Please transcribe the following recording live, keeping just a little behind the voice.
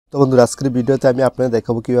তো বন্ধুরা আজকের ভিডিওতে আমি আপনাদের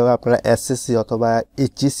দেখাবো কিভাবে আপনারা এসএসসি অথবা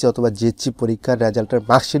এইচএসসি অথবা জেএসসি পরীক্ষার রেজাল্টের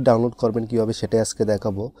মার্কশিট ডাউনলোড করবেন কিভাবে সেটাই আজকে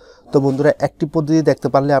দেখাবো। তো বন্ধুরা একটি পদ্ধতি দেখতে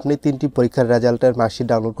পারলে আপনি তিনটি পরীক্ষার রেজাল্টের মার্কশিট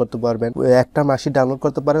ডাউনলোড করতে পারবেন। একটা মার্কশিট ডাউনলোড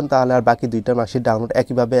করতে পারেন তাহলে আর বাকি দুইটা মার্কশিট ডাউনলোড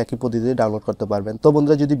একইভাবে একই পদ্ধতিতে ডাউনলোড করতে পারবেন। তো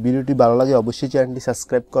বন্ধুরা যদি ভিডিওটি ভালো লাগে অবশ্যই চ্যানেলটি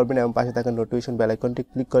সাবস্ক্রাইব করবেন এবং পাশে থাকা নোটিফিকেশন বেল আইকনটি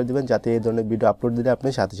ক্লিক করে দিবেন যাতে এই ধরনের ভিডিও আপলোড দিলে আপনি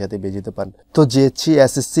সাথে সাথে পেয়ে যেতে পারেন। তো জেএসসি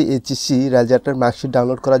এসএসসি এইচএসসি রেজাল্টের মার্কশিট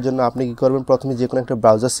ডাউনলোড করার জন্য আপনি কি করবেন, প্রথমে যে কোনো একটা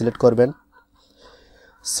ব্রাউজার সিলেক্ট করবেন।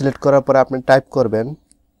 সিলেক্ট করার পরে আপনি টাইপ করবেন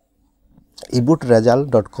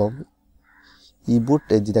ebootresult.com। ইবুট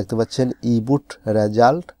এই যে দেখতে পাচ্ছেন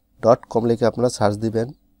ebootresult.com লিখে আপনারা সার্চ দিবেন,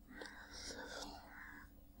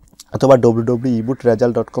 অথবা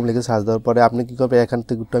www.ebootresult.com লিখে সার্চ দেওয়ার পরে আপনি কি করবেন, এখান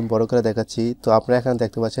থেকে একটু আমি বড় করে দেখাচ্ছি। তো আপনারা এখানে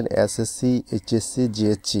দেখতে পাচ্ছেন এসএসসি এইচএসসি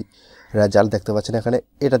জিএসসি রেজাল্ট দেখতে পাচ্ছেন, এখানে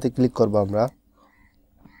এটাতে ক্লিক করব আমরা।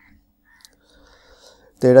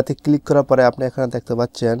 তো এটাতে ক্লিক করার পরে আপনি এখানে দেখতে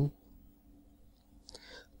পাচ্ছেন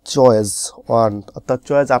চয়েস 1 অর্থাৎ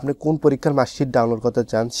চয়েস আপনি কোন পরীক্ষার মার্কশিট ডাউনলোড করতে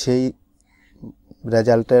চান সেই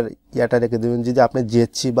রেজাল্টের ইয়াটা রেখে দেবেন। যদি আপনি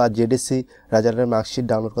জেএসসি বা জেডিসি রেজাল্টের মার্কশিট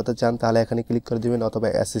ডাউনলোড করতে চান তাহলে এখানে ক্লিক করে দেবেন, অথবা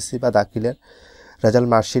এসএসসি বা দাখিলের রেজাল্ট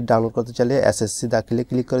মার্কশিট ডাউনলোড করতে চাইলে এসএসসি দাখিলে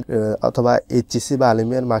ক্লিক করে, অথবা এইচএসসি বা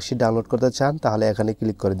আলিমের মার্কশিট ডাউনলোড করতে চান তাহলে এখানে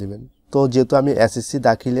ক্লিক করে দেবেন। তো যেহেতু আমি এসএসসি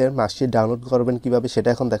দাখিলের মার্কশিট ডাউনলোড করবেন কিভাবে সেটা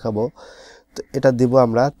এখন দেখাবো, তো এটা দিব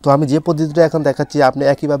আমরা। তো আমি যে পদ্ধতিটা এখন দেখাচ্ছি আপনি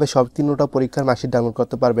একইভাবে সব তিনটা পরীক্ষার মার্কশিট ডাউনলোড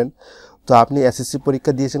করতে পারবেন। তো আপনি এসএসসি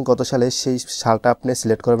পরীক্ষা দিয়েছেন কত সালে সেই সালটা আপনি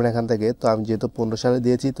সিলেক্ট করবেন এখান থেকে। তো আমি যেহেতু 15 সালে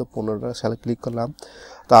দিয়েছি তো 15 সালে ক্লিক করলাম।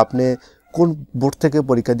 তো আপনি কোন বোর্ড থেকে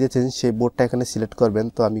পরীক্ষা দিয়েছেন সেই বোর্ডটা এখানে সিলেক্ট করবেন।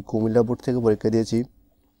 তো আমি কুমিল্লা বোর্ড থেকে পরীক্ষা দিয়েছি।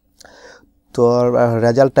 তো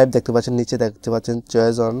রেজাল্ট টাইপ দেখতে পাচ্ছেন, নিচে দেখতে পাচ্ছেন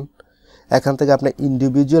চয়েস অন, এখান থেকে আপনি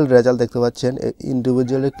ইন্ডিভিজুয়াল রেজাল্ট দেখতে পাচ্ছেন,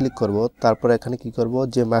 ইন্ডিভিজুয়ালে ক্লিক করব। তারপর এখানে কি করব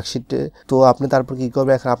যে মার্কশিটে, তো আপনি তারপর কি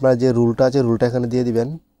করবেন এখানে আপনার যে রুলটা আছে রুলটা এখানে দিয়ে দিবেন।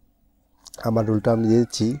 আমার রুলটা আমি দিয়ে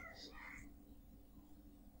দিচ্ছি।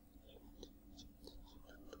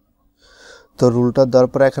 তো রুলটা দেওয়ার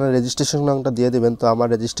পরে এখানে রেজিস্ট্রেশন নম্বরটা দিয়ে দিবেন। তো আমার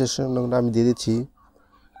রেজিস্ট্রেশন নম্বরটা আমি দিয়ে দিচ্ছি।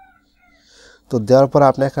 তো দেওয়ার পর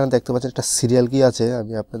আপনি এখানে দেখতে পাচ্ছেন একটা সিরিয়াল কি আছে,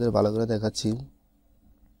 আমি আপনাদের ভালো করে দেখাচ্ছি।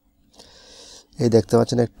 এই দেখতে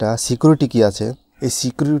পাচ্ছেন একটা সিকিউরিটি কি আছে, এই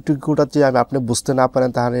সিকিউরিটি কোডটা যদি আপনি বুঝতে না পারেন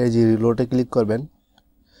তাহলে এই যে রিলোডে ক্লিক করবেন।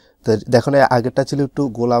 তো দেখুন আগেরটা ছিল একটু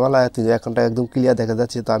গোলামালা, এখনটা একদম ক্লিয়ার দেখা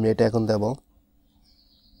যাচ্ছে। তো আমি এটা এখন দেব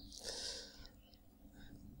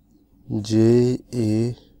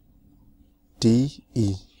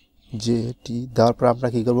JATE দেওয়ার পর আমরা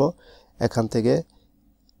কী করবো এখান থেকে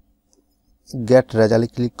গেট রেজাল্টে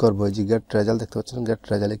ক্লিক করবো। এই যে গেট রেজাল্ট দেখতে পাচ্ছেন, গেট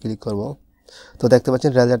রেজাল্টে ক্লিক করবো। তো দেখতে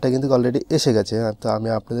পাচ্ছেন রেজাল্টটা কিন্তু অলরেডি এসে গেছে। তো আমি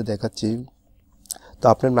আপনাদের দেখাচ্ছি। তো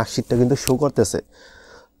আপনার মার্কশিটটা কিন্তু শো করতেছে।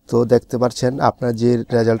 তো দেখতে পাচ্ছেন আপনার যে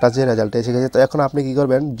রেজাল্ট আছে রেজাল্টটা এসে গেছে। তো এখন আপনি কি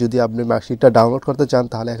করবেন, যদি আপনি মার্কশিটটা ডাউনলোড করতে চান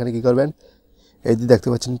তাহলে এখানে কি করবেন, এই যে দেখতে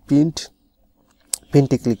পাচ্ছেন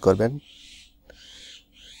প্রিন্টে ক্লিক করবেন।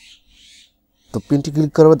 তো প্রিন্টে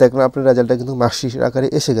ক্লিক করবে দেখবেন আপনার রেজাল্টটা কিন্তু মার্কশিট আকারে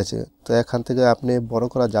এসে গেছে। তো এখান থেকে আপনি বড়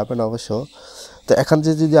করা যাবে না অবশ্য। তো এখান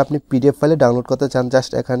থেকে যদি আপনি পিডিএফ ফাইলে ডাউনলোড করতে চান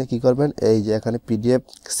জাস্ট এখানে কি করবেন, এই যে এখানে পিডিএফ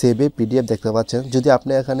সেভে পিডিএফ দেখতে পাচ্ছেন। যদি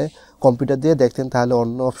আপনি এখানে কম্পিউটার দিয়ে দেখতেন তাহলে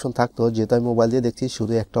অন্য অপশন থাকতো, যেহেতু আমি মোবাইল দিয়ে দেখছি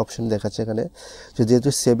শুধু একটা অপশন দেখাচ্ছে এখানে। যেহেতু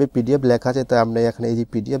সেভে পিডিএফ লেখা আছে তাই আপনি এখানে এই যে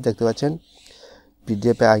পিডিএফ দেখতে পাচ্ছেন,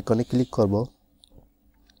 পিডিএফে আইকনে ক্লিক করব।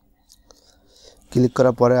 ক্লিক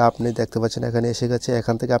করার পরে আপনি দেখতে পাচ্ছেন এখানে এসে গেছে।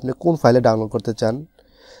 এখান থেকে আপনি কোন ফাইলে ডাউনলোড করতে চান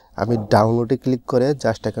আমি ডাউনলোডে ক্লিক করে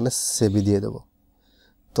জাস্ট এখানে সেভে দিয়ে দেবো।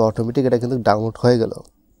 তো অটোমেটিক এটা কিন্তু ডাউনলোড হয়ে গেল।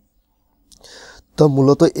 তো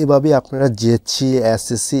মূলত এভাবেই আপনারা জেএসসি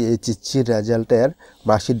এসএসসি এইচএসসি রেজাল্টের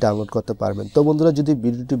মার্কশিট ডাউনলোড করতে পারবেন। তো বন্ধুরা যদি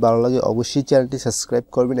ভিডিওটি ভালো লাগে অবশ্যই চ্যানেলটি সাবস্ক্রাইব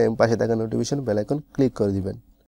করবেন এবং পাশে থাকা নোটিফিকেশন বেল আইকন ক্লিক করে দিবেন।